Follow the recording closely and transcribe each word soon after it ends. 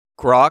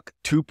Grok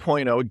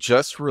 2.0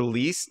 just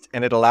released,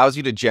 and it allows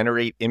you to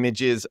generate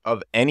images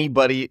of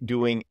anybody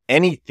doing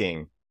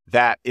anything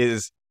that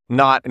is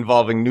not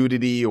involving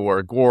nudity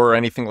or gore or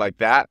anything like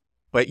that.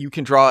 But you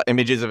can draw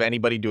images of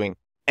anybody doing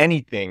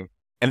anything.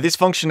 And this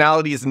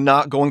functionality is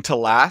not going to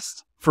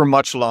last for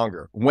much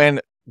longer. When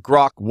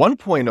Grok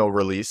 1.0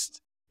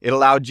 released, it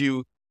allowed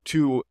you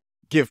to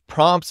give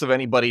prompts of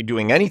anybody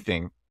doing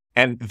anything.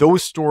 And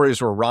those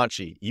stories were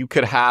raunchy. You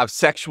could have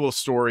sexual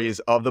stories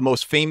of the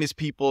most famous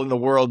people in the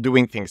world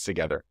doing things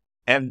together.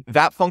 And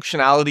that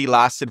functionality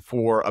lasted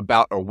for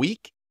about a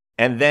week.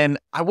 And then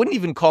I wouldn't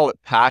even call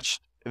it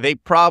patched. They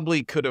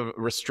probably could have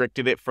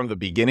restricted it from the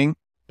beginning,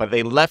 but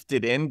they left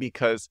it in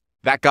because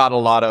that got a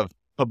lot of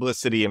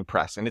publicity and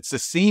press. And it's the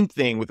same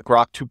thing with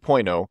Grok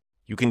 2.0.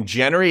 You can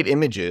generate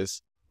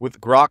images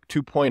with Grok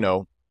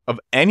 2.0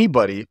 of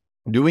anybody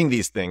doing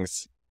these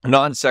things,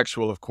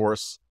 non-sexual, of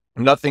course,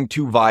 nothing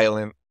too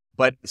violent,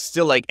 but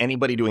still like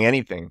anybody doing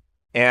anything.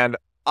 And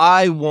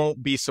I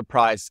won't be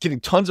surprised. It's getting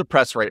tons of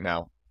press right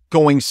now,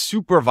 going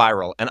super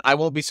viral. And I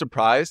won't be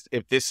surprised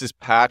if this is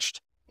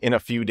patched in a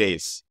few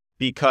days,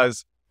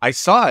 because I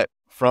saw it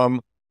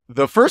from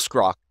the first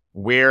Grok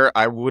where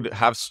I would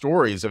have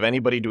stories of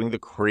anybody doing the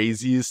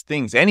craziest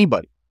things,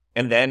 anybody.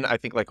 And then I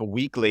think like a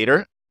week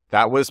later,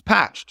 that was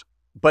patched.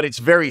 But it's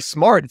very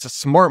smart. It's a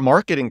smart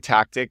marketing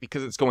tactic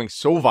because it's going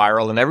so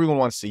viral and everyone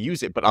wants to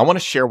use it. But I want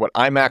to share what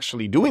I'm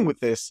actually doing with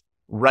this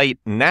right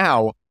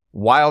now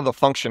while the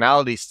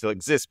functionality still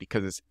exists,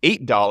 because it's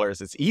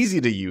 $8. It's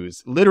easy to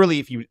use. Literally,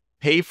 if you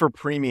pay for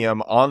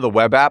premium on the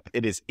web app,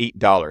 it is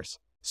 $8.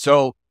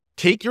 So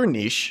take your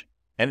niche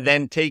and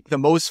then take the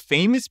most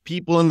famous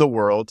people in the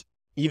world,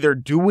 either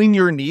doing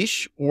your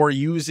niche or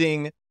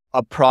using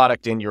a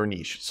product in your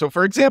niche. So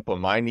for example,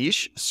 my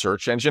niche,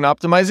 search engine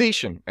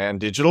optimization and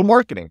digital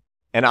marketing.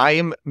 And I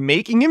am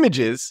making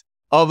images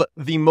of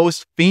the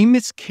most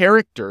famous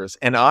characters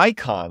and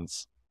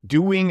icons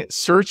doing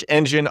search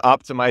engine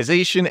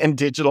optimization and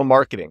digital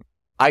marketing.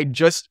 I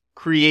just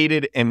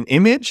created an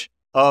image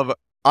of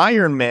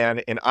Iron Man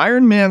in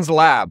Iron Man's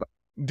lab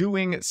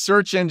doing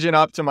search engine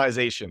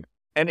optimization.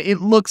 And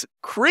it looks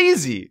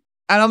crazy.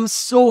 And I'm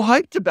so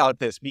hyped about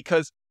this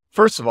because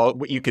first of all,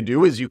 what you could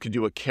do is you could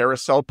do a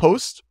carousel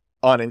post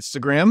on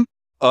Instagram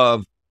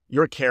of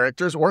your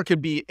characters, or it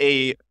could be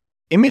a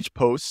image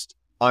post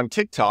on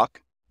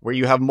TikTok where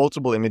you have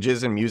multiple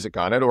images and music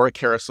on it, or a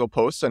carousel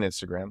post on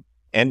Instagram.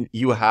 And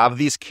you have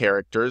these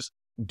characters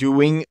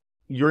doing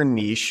your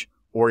niche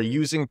or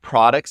using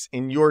products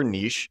in your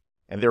niche,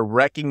 and they're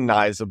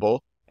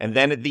recognizable. And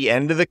then at the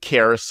end of the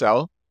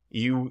carousel,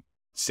 you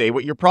say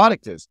what your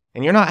product is.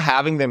 And you're not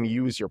having them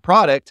use your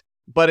product,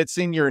 but it's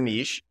in your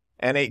niche.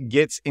 And it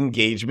gets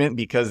engagement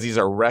because these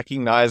are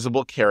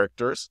recognizable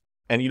characters.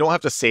 And you don't have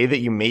to say that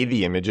you made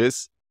the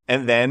images.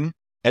 And then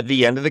at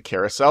the end of the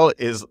carousel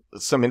is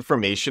some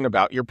information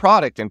about your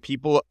product. And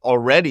people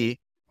already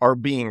are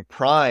being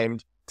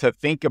primed to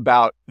think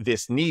about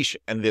this niche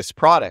and this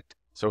product.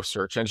 So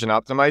search engine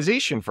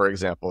optimization, for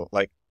example,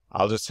 like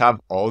I'll just have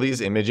all these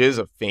images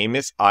of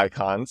famous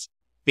icons,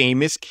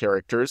 famous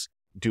characters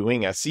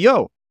doing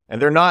SEO.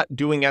 And they're not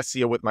doing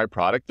SEO with my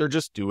product. They're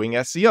just doing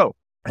SEO.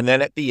 And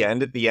then at the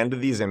end of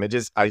these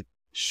images, I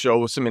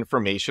show some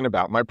information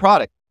about my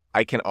product.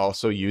 I can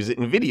also use it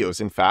in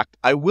videos. In fact,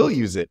 I will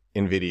use it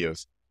in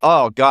videos.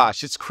 Oh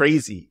gosh, it's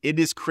crazy. It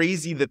is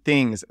crazy the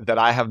things that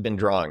I have been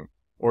drawing,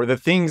 or the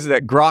things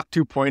that Grok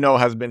 2.0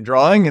 has been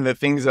drawing, and the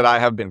things that I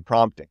have been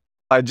prompting.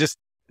 I just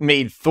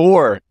made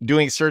Thor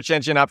doing search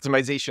engine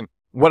optimization.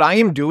 What I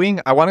am doing,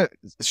 I want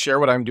to share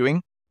what I'm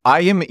doing.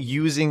 I am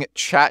using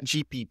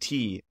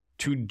ChatGPT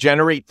to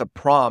generate the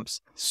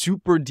prompts,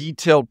 super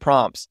detailed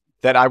prompts,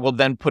 that I will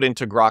then put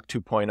into Grok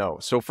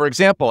 2.0. So for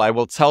example, I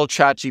will tell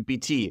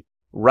ChatGPT,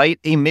 write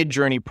a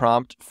mid-journey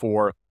prompt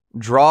for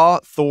draw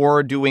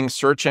Thor doing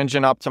search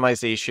engine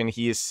optimization.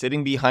 He is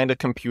sitting behind a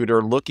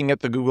computer looking at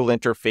the Google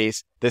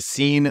interface. The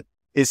scene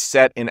is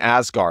set in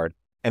Asgard.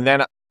 And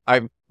then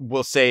I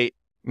will say,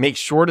 make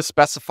sure to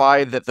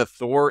specify that the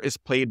Thor is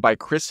played by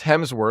Chris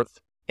Hemsworth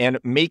and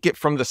make it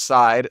from the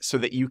side so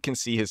that you can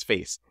see his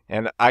face.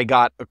 And I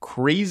got a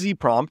crazy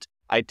prompt.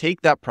 I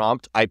take that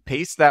prompt, I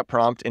paste that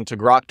prompt into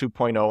Grok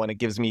 2.0, and it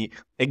gives me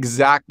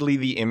exactly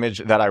the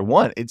image that I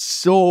want. It's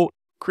so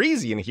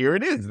crazy. And here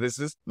it is. This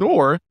is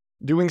Thor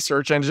doing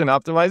search engine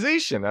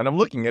optimization. And I'm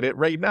looking at it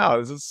right now.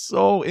 This is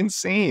so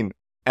insane.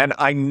 And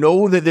I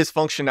know that this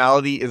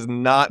functionality is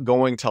not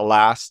going to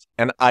last.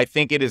 And I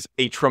think it is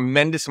a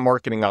tremendous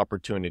marketing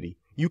opportunity.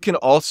 You can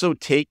also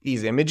take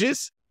these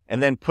images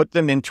and then put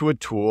them into a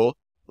tool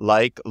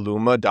like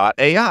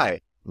Luma.ai.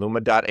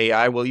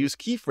 Luma.ai will use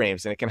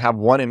keyframes, and it can have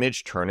one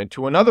image turn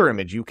into another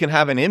image. You can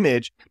have an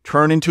image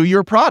turn into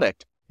your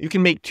product. You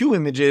can make two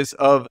images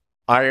of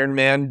Iron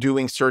Man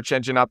doing search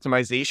engine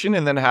optimization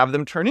and then have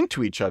them turn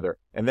into each other,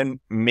 and then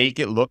make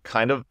it look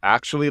kind of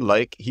actually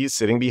like he's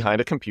sitting behind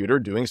a computer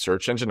doing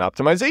search engine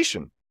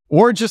optimization.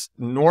 Or just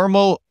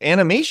normal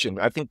animation.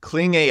 I think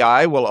Kling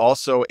AI will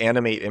also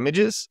animate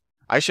images.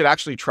 I should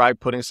actually try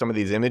putting some of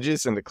these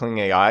images into Kling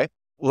AI.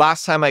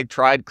 last time I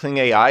tried Kling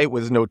AI, it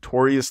was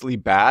notoriously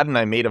bad, and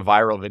I made a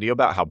viral video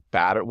about how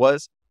bad it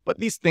was. But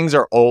these things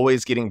are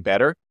always getting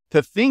better.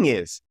 The thing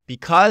is,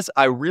 because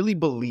I really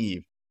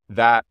believe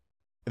that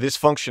this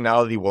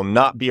functionality will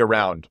not be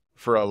around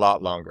for a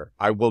lot longer,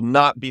 I will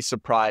not be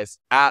surprised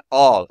at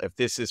all if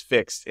this is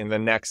fixed in the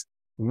next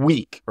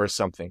week or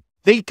something.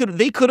 They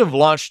could have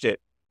launched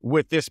it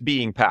with this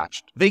being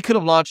patched. They could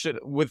have launched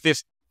it with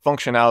this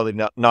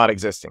functionality not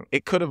existing.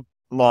 It could have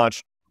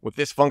launched with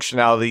this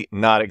functionality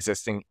not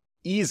existing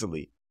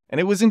easily. And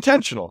it was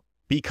intentional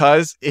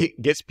because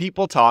it gets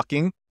people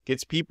talking,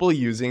 gets people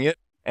using it,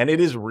 and it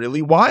is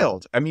really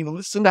wild. I mean,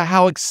 listen to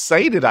how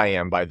excited I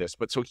am by this.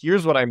 But so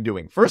here's what I'm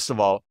doing. First of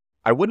all,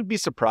 I wouldn't be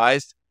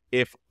surprised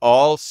if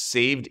all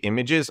saved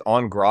images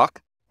on Grok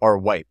are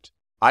wiped.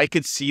 I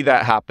could see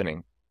that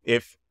happening.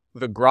 If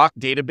the Grok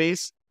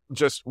database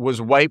just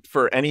was wiped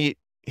for any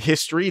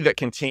history that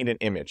contained an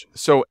image.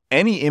 So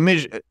any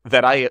image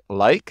that I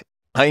like,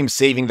 I am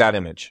saving that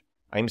image.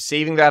 I'm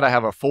saving that. I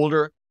have a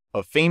folder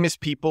of famous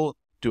people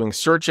doing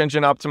search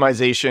engine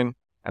optimization,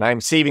 and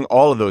I'm saving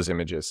all of those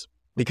images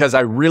because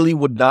I really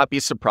would not be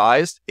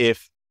surprised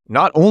if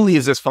not only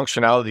is this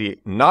functionality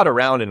not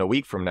around in a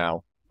week from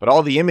now, but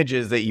all the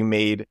images that you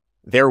made,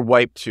 they're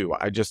wiped too.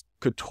 I just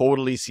could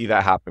totally see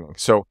that happening.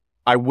 So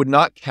I would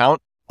not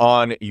count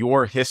on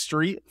your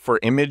history for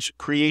image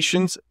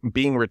creations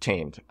being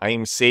retained. I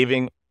am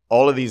saving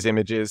all of these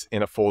images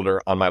in a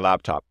folder on my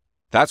laptop.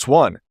 That's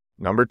one.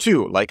 Number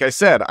two, like I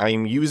said, I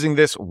am using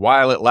this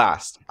while it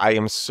lasts. I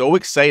am so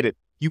excited.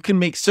 You can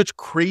make such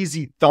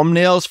crazy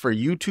thumbnails for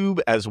YouTube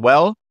as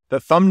well. The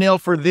thumbnail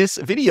for this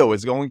video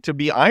is going to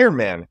be Iron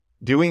Man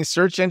doing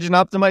search engine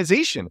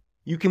optimization.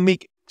 You can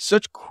make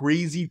such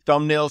crazy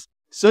thumbnails,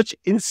 such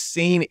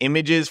insane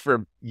images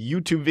for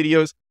YouTube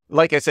videos.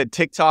 Like I said,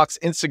 TikToks,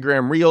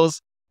 Instagram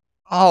Reels.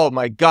 Oh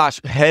my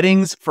gosh,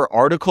 headings for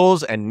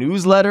articles and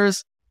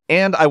newsletters.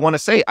 And I want to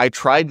say, I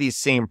tried these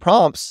same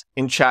prompts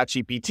in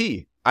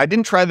ChatGPT. I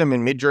didn't try them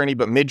in Midjourney,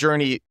 but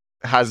Midjourney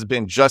has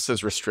been just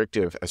as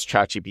restrictive as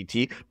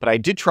ChatGPT. But I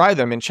did try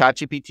them in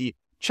ChatGPT.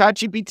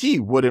 ChatGPT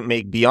wouldn't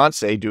make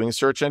Beyonce doing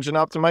search engine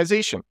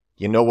optimization.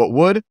 You know what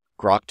would?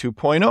 Grok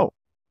 2.0.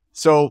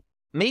 So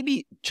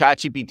maybe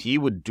ChatGPT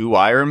would do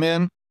Iron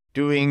Man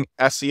doing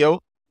SEO.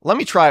 Let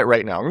me try it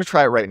right now. I'm going to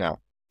try it right now.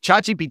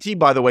 ChatGPT,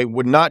 by the way,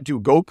 would not do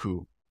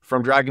Goku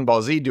from Dragon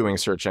Ball Z doing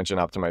search engine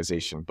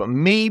optimization, but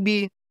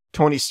maybe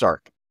Tony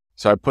Stark.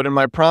 So I put in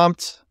my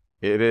prompt.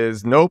 It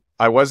is, nope,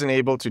 I wasn't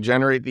able to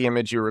generate the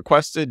image you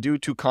requested due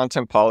to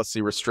content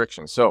policy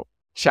restrictions. So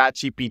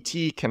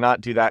ChatGPT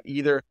cannot do that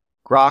either.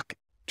 Grok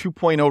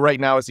 2.0 right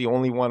now is the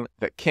only one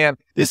that can.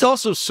 This is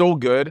also so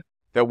good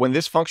that when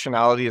this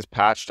functionality is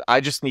patched, I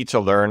just need to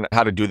learn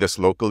how to do this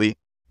locally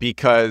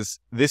because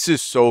this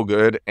is so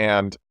good.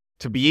 And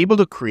to be able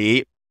to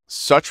create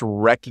such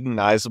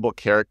recognizable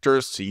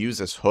characters to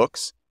use as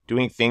hooks,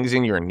 doing things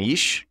in your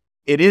niche,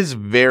 it is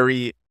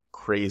very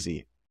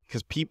crazy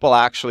because people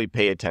actually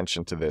pay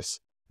attention to this.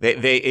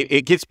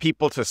 It gets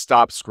people to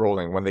stop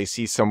scrolling when they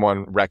see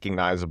someone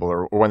recognizable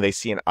or when they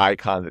see an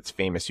icon that's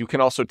famous. You can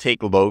also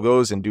take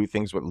logos and do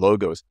things with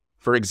logos.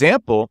 For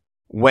example,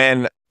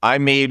 when I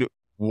made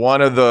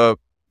one of the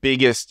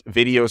biggest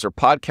videos or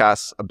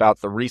podcasts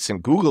about the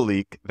recent Google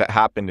leak that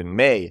happened in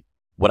May,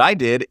 what I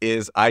did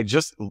is I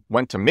just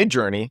went to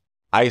Midjourney,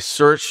 I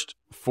searched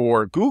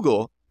for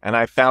Google, and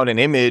I found an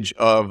image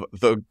of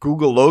the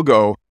Google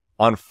logo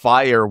on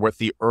fire with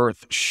the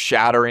earth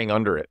shattering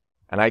under it.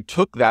 And I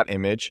took that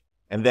image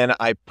and then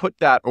I put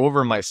that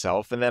over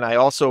myself. And then I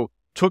also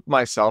took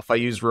myself, I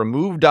used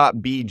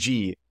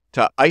remove.bg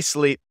to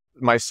isolate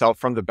myself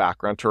from the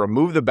background, to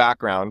remove the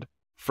background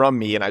from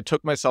me. And I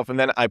took myself and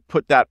then I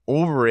put that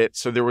over it.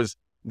 So there was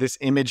this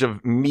image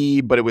of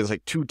me, but it was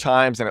like 2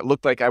 times and it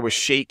looked like I was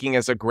shaking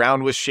as the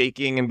ground was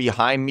shaking. And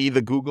behind me,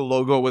 the Google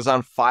logo was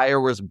on fire,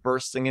 was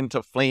bursting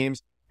into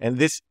flames. And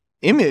this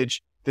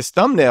image, this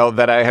thumbnail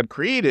that I had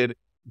created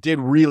did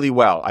really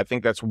well. I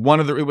think that's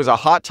it was a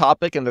hot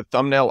topic and the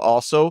thumbnail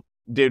also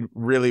did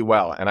really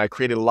well. And I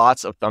created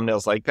lots of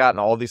thumbnails like that and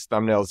all these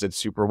thumbnails did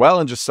super well.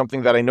 And just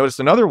something that I noticed,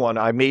 another one,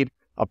 I made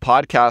a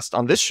podcast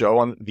on this show,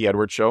 on the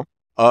Edward Show,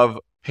 of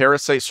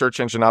parasite search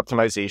engine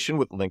optimization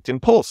with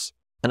LinkedIn Pulse.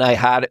 And I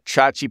had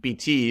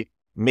ChatGPT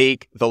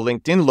make the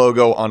LinkedIn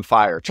logo on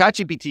fire.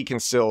 ChatGPT can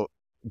still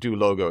do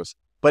logos,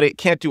 but it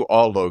can't do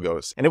all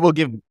logos. And it will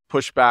give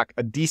pushback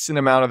a decent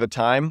amount of the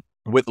time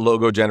with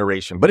logo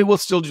generation, but it will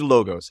still do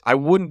logos. I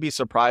wouldn't be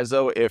surprised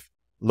though if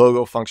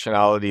logo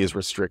functionality is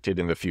restricted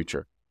in the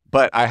future.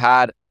 But I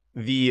had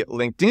the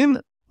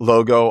LinkedIn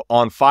logo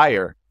on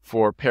fire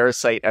for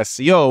Parasite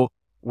SEO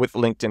with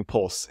LinkedIn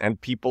Pulse,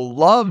 and people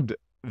loved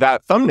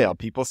that thumbnail.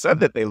 People said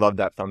that they loved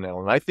that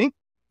thumbnail. And I think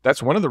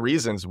that's one of the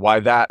reasons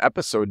why that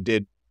episode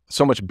did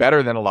so much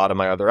better than a lot of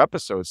my other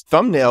episodes.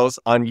 Thumbnails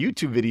on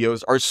YouTube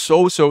videos are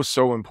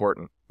so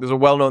important. There's a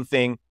well-known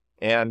thing,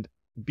 and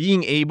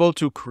being able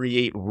to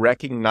create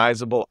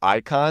recognizable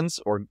icons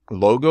or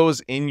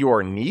logos in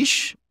your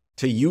niche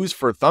to use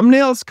for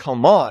thumbnails,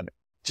 come on.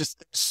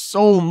 Just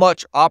so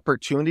much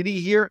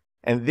opportunity here.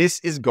 And this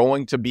is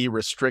going to be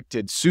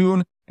restricted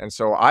soon. And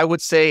so I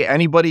would say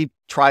anybody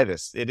try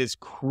this. It is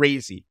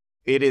crazy.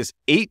 It is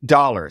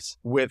 $8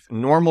 with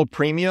normal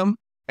premium.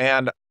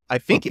 And I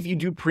think if you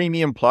do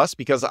premium plus,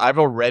 because I've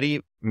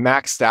already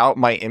maxed out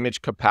my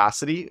image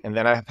capacity and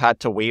then I've had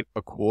to wait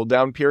a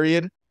cooldown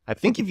period, I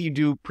think if you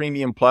do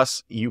premium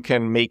plus, you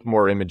can make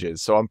more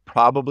images. So I'm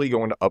probably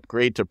going to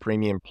upgrade to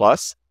premium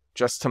plus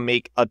just to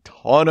make a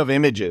ton of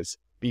images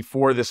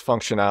before this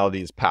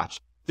functionality is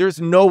patched. There's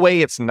no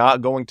way it's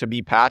not going to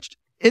be patched.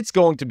 It's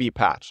going to be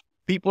patched.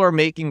 People are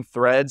making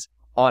threads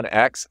on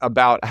X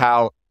about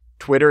how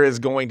Twitter is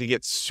going to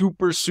get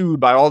super sued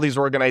by all these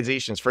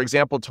organizations. For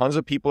example, tons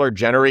of people are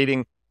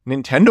generating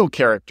Nintendo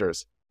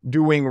characters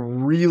doing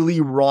really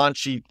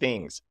raunchy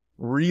things,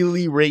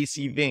 really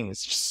racy things.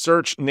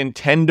 Search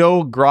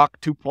Nintendo Grok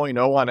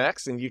 2.0 on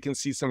X and you can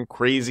see some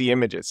crazy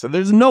images. So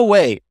there's no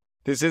way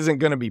this isn't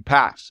going to be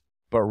patched.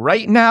 But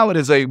right now it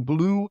is a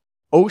blue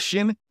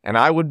ocean and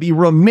I would be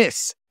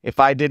remiss if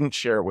I didn't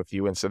share it with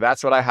you. And so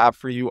that's what I have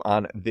for you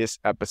on this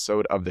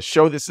episode of the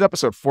show. This is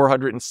episode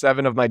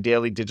 407 of my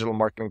daily digital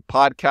marketing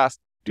podcast.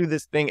 Do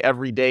this thing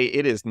every day.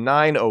 It is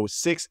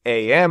 9:06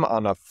 a.m.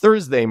 on a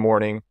Thursday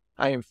morning.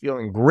 I am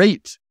feeling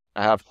great.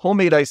 I have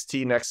homemade iced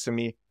tea next to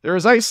me. There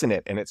is ice in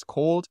it and it's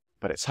cold,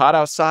 but it's hot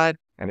outside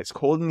and it's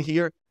cold in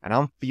here and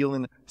I'm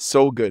feeling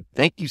so good.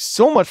 Thank you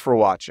so much for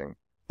watching.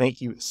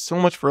 Thank you so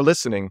much for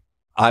listening.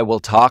 I will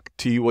talk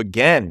to you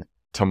again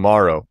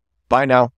tomorrow. Bye now.